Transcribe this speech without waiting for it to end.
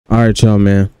All right, y'all,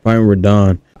 man. Fighting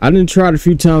Radahn. I didn't try it a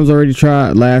few times already.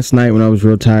 Tried last night when I was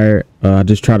real tired. I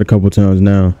just tried a couple times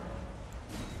now.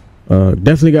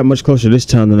 Definitely got much closer this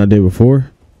time than I did before.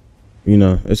 You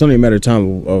know, it's only a matter of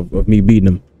time of me beating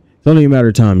him. It's only a matter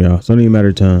of time, y'all. It's only a matter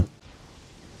of time.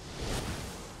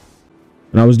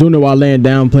 And I was doing it while laying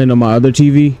down playing on my other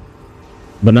TV.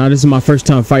 But now this is my first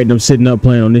time fighting him sitting up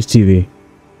playing on this TV.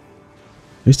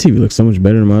 This TV looks so much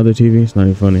better than my other TV. It's not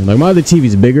even funny. Like, my other TV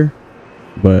is bigger.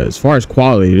 But as far as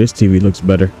quality, this TV looks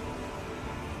better.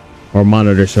 Or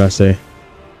monitor, should I say.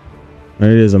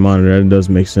 And it is a monitor. That does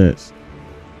make sense.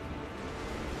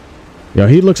 Yo,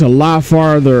 he looks a lot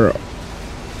farther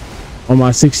on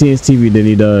my 60-inch TV than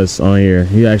he does on here.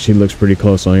 He actually looks pretty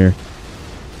close on here.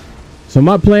 So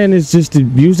my plan is just to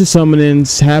use the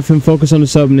summonings, have him focus on the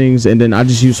summonings, and then I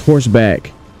just use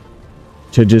horseback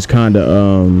to just kind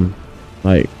of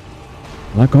like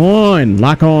lock on.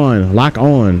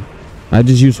 I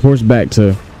just use horseback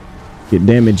to get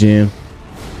damage in.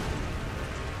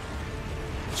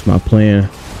 It's my plan.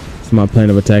 It's my plan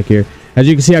of attack here. As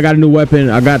you can see, I got a new weapon.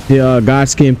 I got the God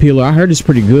Skin Peeler. I heard it's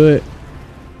pretty good.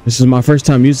 This is my first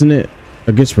time using it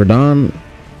against Radahn.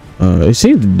 It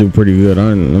seems to do pretty good.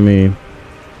 I mean,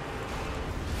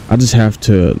 I just have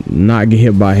to not get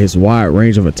hit by his wide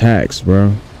range of attacks, bro,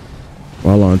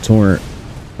 while on torrent.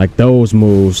 Like those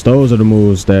moves, those are the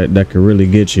moves that could really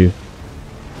get you.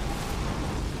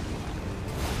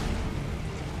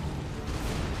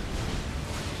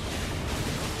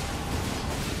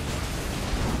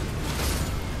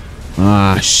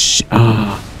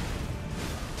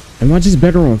 Am I just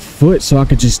better on foot so I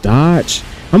can just dodge?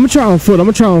 I'm gonna try on foot.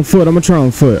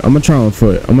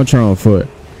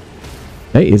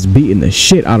 They is beating the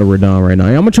shit out of Radahn right now.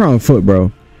 I'm gonna try on foot, bro.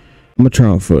 I'm gonna try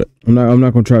on foot. I'm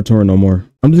not gonna try torrent no more.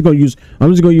 I'm just gonna use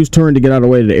torrent to get out of the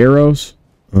way of the arrows.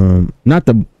 Not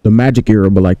the magic arrow,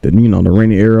 but like the, you know, the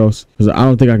rainy arrows, because I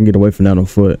don't think I can get away from that on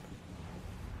foot.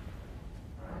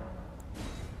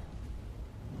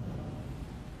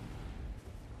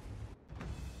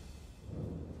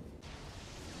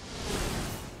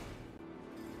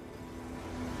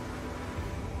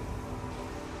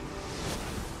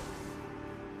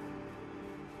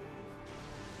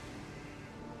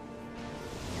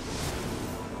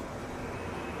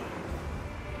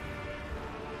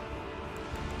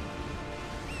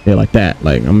 Yeah, like that.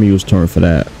 Like, I'm gonna use torrent for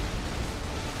that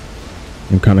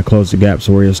and kind of close the gap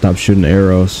so where he'll stop shooting the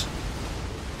arrows.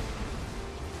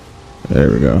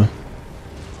 There we go.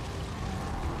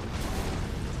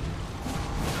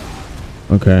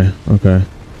 Okay.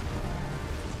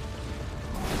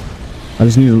 I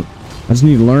just need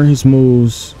to learn his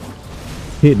moves.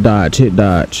 Hit dodge. Hit and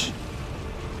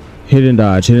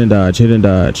dodge.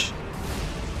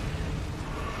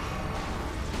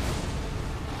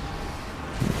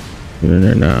 Get in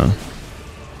there now.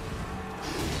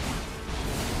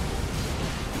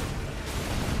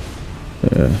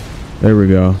 Yeah, there we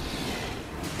go.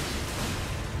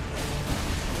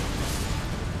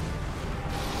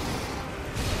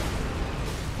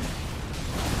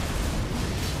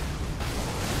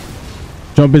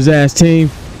 Jump his ass, team.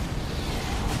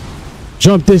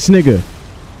 Jump this nigga.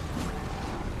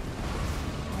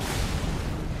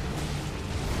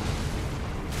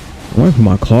 I want to put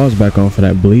my claws back on for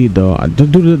that bleed, though.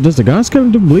 Does the gun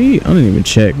skin do bleed? I didn't even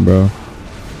check, bro.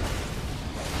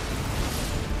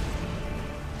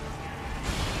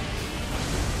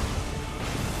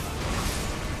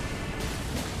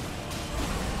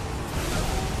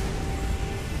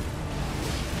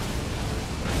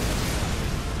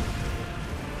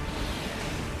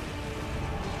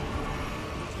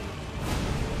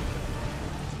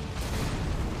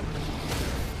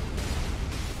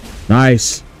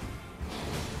 Nice.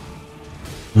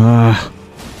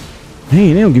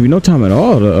 Hey, they don't give you no time at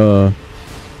all to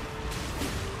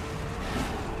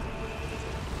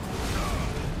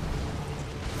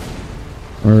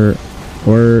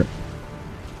or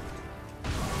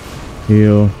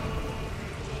heal.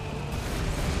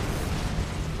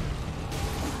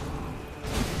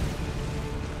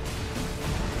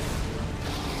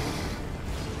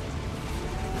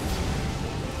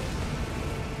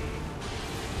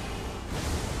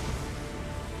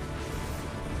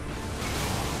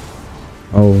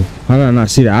 Oh, how did I not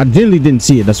see that? I really didn't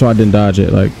see it. That's why I didn't dodge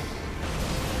it. Like,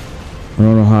 I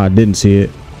don't know how I didn't see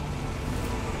it.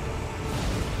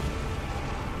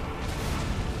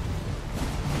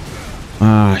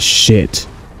 Ah, shit.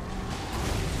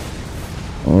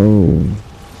 Oh.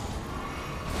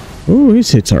 Ooh,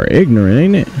 these hits are ignorant,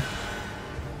 ain't it?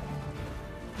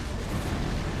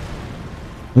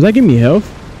 Does that give me health?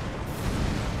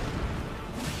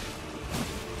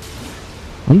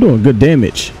 I'm doing good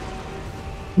damage.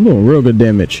 I'm doing real good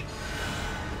damage.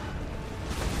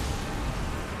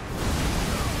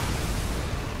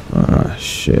 Ah,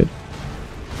 shit.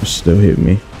 It still hit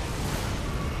me.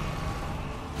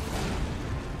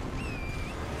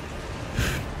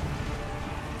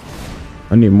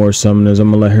 I need more summoners.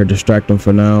 I'm gonna let her distract them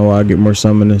for now while I get more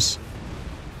summoners.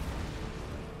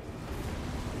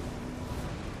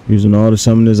 Using all the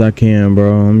summoners I can, bro.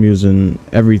 I'm using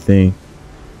everything.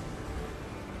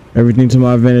 Everything to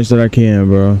my advantage that I can,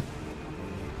 bro.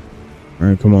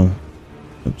 Alright, come on.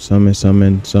 Summon,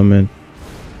 summon, summon.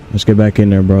 Let's get back in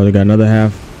there, bro. They got another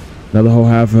whole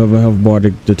half of a health bar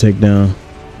to take down.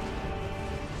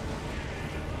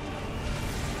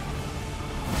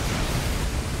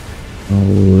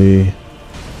 Holy.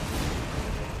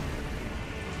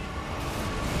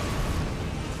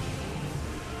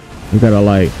 You gotta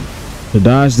like to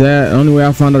dodge that. The only way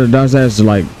I found out to dodge that is to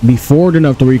like be forward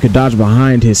enough to where you could dodge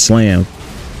behind his slam.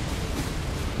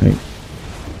 Like,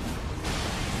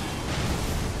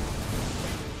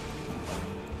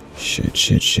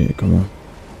 shit. Come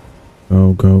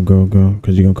on. Go.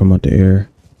 Cause you're gonna come out the air.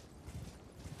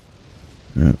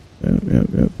 Yep.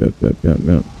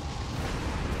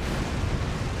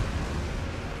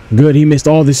 Good, he missed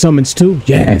all the summons too.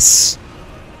 Yes.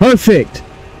 Perfect.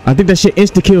 I think that shit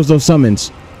insta kills those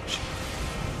summons.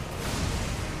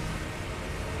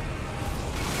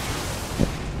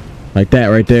 Like that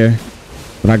right there.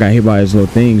 But I got hit by his little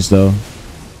things though.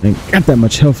 Ain't got that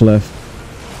much health left.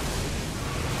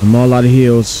 I'm all out of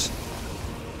heals.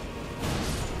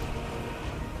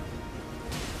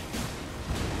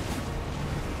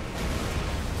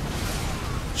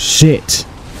 Shit.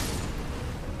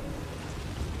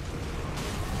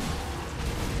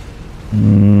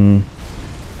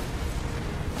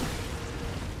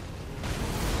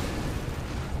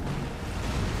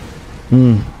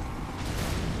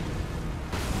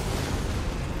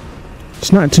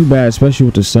 It's not too bad, especially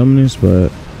with the summoners,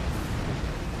 but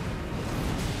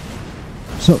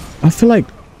so I feel like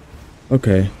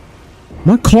okay,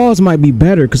 my claws might be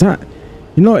better because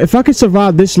you know, if I could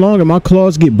survive this long and my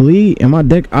claws get bleed and I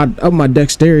up my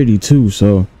dexterity too,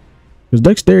 so because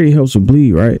dexterity helps with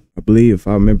bleed, right? I believe if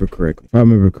I remember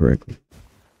correctly.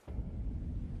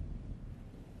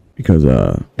 Because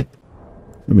let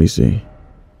me see.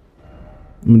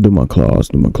 I'm gonna do my claws.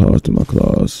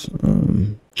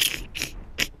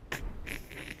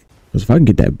 Because if I can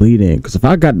get that bleed in, because if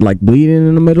I got like bleeding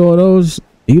in the middle of those,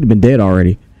 he'd have been dead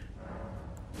already.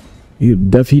 He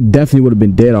definitely would have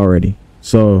been dead already.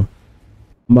 So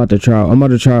I'm about to try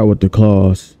it with the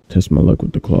claws. Test my luck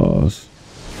with the claws.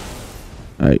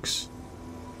 Yikes.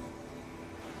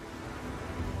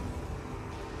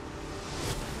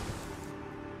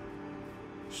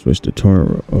 Switch to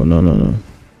torrent. Oh no.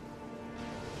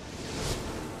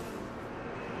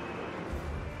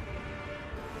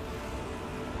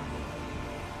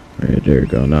 Alright, there you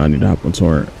go. Now I need to hop on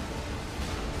torrent.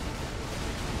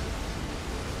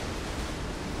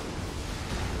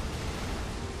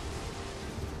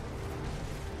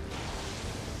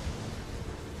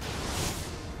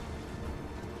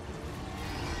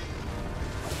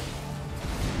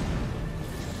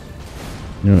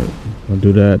 Yeah, I'll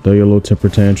do that. Throw your little temper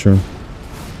tantrum.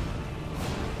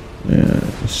 Yeah,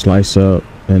 slice up,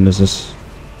 and this is.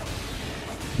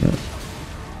 Yeah.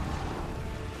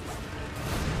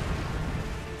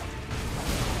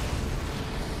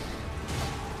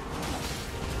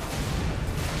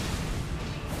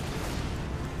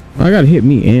 I gotta hit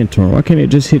me and torrent. Why can't it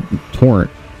just hit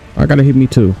torrent? I gotta hit me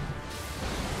too.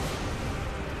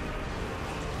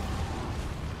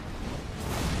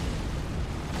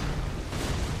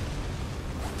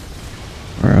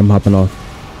 Alright, I'm hopping off.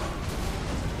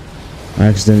 I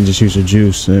accidentally just used a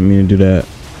juice. I didn't mean to do that.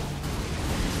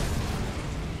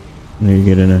 There you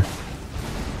get in there.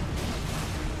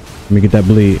 Let me get that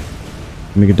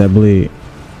bleed.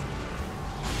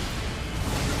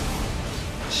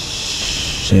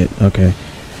 Shit, okay.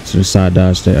 So the side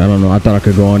dodge there. I don't know. I thought I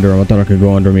could go under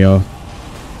him. Y'all.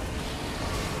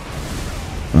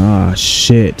 Ah,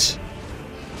 shit.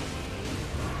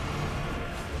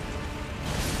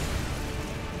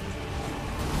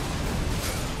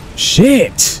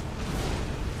 Shit.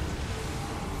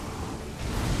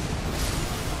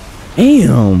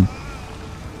 Damn.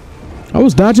 I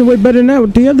was dodging way better than that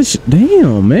with the other shit.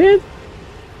 Damn, man.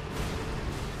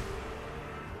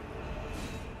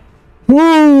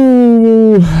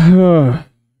 Whoa.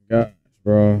 Gosh,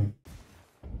 bro.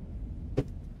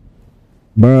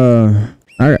 Bruh.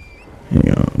 Hang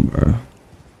on, bro.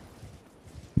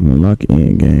 I'm gonna lock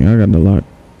in, gang. I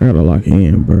gotta lock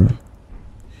in, bro.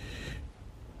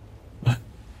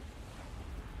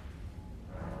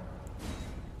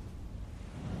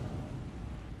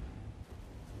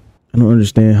 don't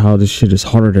understand how this shit is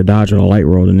harder to dodge with a light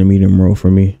roll than the medium roll for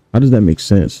me. How does that make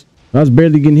sense? I was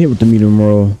barely getting hit with the medium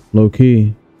roll, low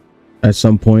key, at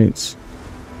some points.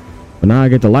 But now I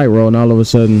get the light roll, and all of a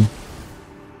sudden,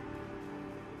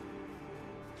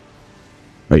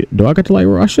 wait, do I get the light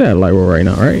roll? I should have a light roll right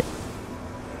now, right?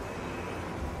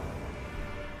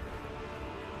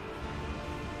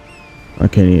 I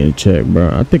can't even check, bro.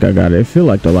 I think I got it. It feel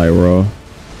like the light roll.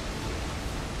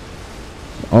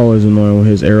 Always annoying when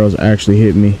his arrows actually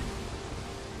hit me.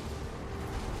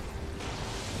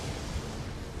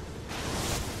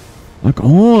 Lock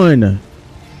on.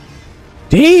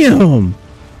 Damn.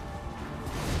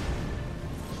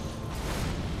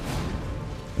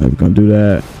 I'm gonna do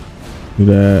that. Do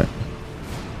that.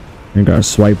 And gotta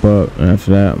swipe up. And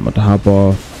after that, I'm about to hop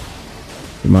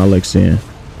off. Get my legs in.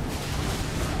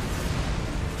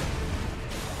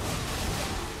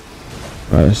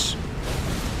 Nice.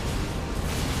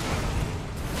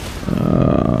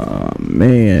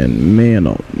 Man,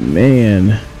 oh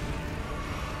man.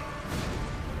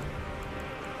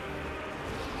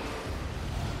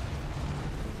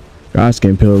 Gasp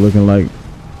pillar looking like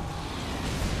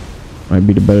might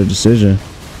be the better decision.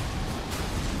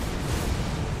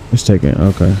 Let's take it.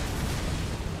 Okay.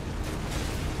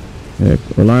 Yeah,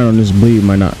 relying on this bleed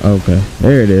might not. Okay,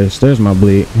 there it is. There's my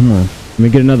bleed. Come on. Let me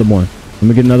get another one. Let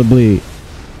me get another bleed.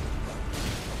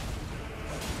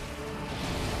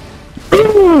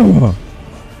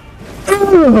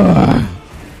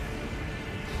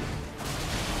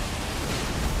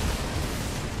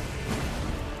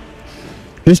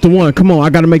 This the one. Come on, I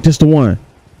gotta make this the one.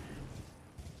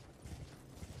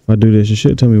 If I do this, it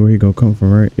should tell me where he gonna come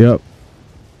from, right? Yep.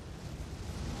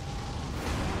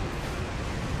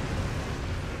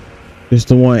 This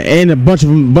the one, and a bunch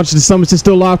of the summons is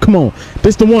still alive. Come on,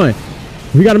 this the one.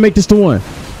 We gotta make this the one.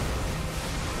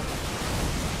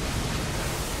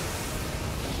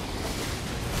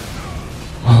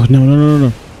 Oh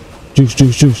no!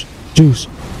 Juice.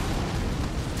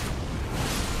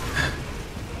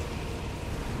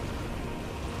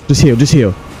 Just heal. Just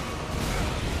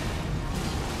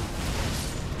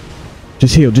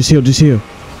heal.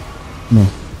 Come on.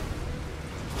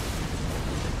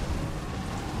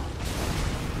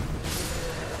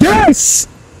 Yes!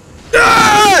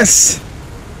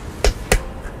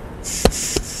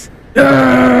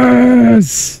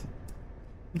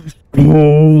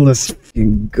 Oh, let's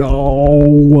fucking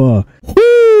go.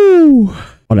 Woo!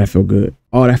 Oh, that felt good.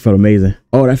 Oh, that felt amazing.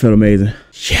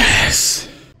 Yes.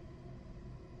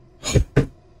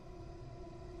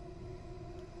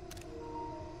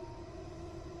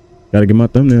 Gotta get my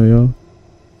thumbnail, y'all.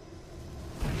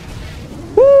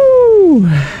 Woo!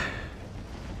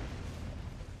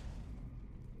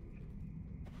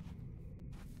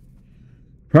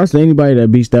 Props to anybody that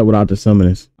beats that without the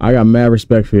summonings. I got mad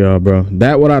respect for y'all, bro.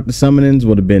 That without the summonings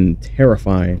would have been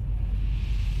terrifying.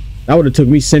 That would have took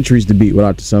me centuries to beat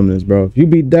without the summonings, bro. If you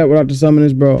beat that without the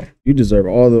summonings, bro, you deserve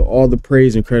all the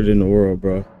praise and credit in the world,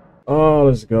 bro. Oh,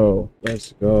 let's go.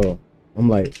 I'm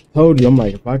like, told you,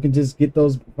 if I could just get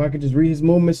those, if I could just read his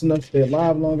movements enough, stay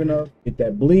alive long enough, get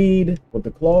that bleed with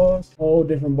the claws, whole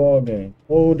different ball game.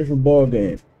 If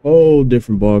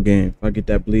I get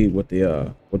that bleed with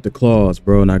the claws,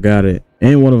 bro, and I got it.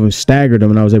 And one of them staggered him,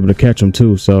 and I was able to catch him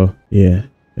too. So yeah,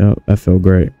 that felt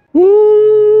great.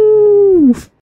 Woo!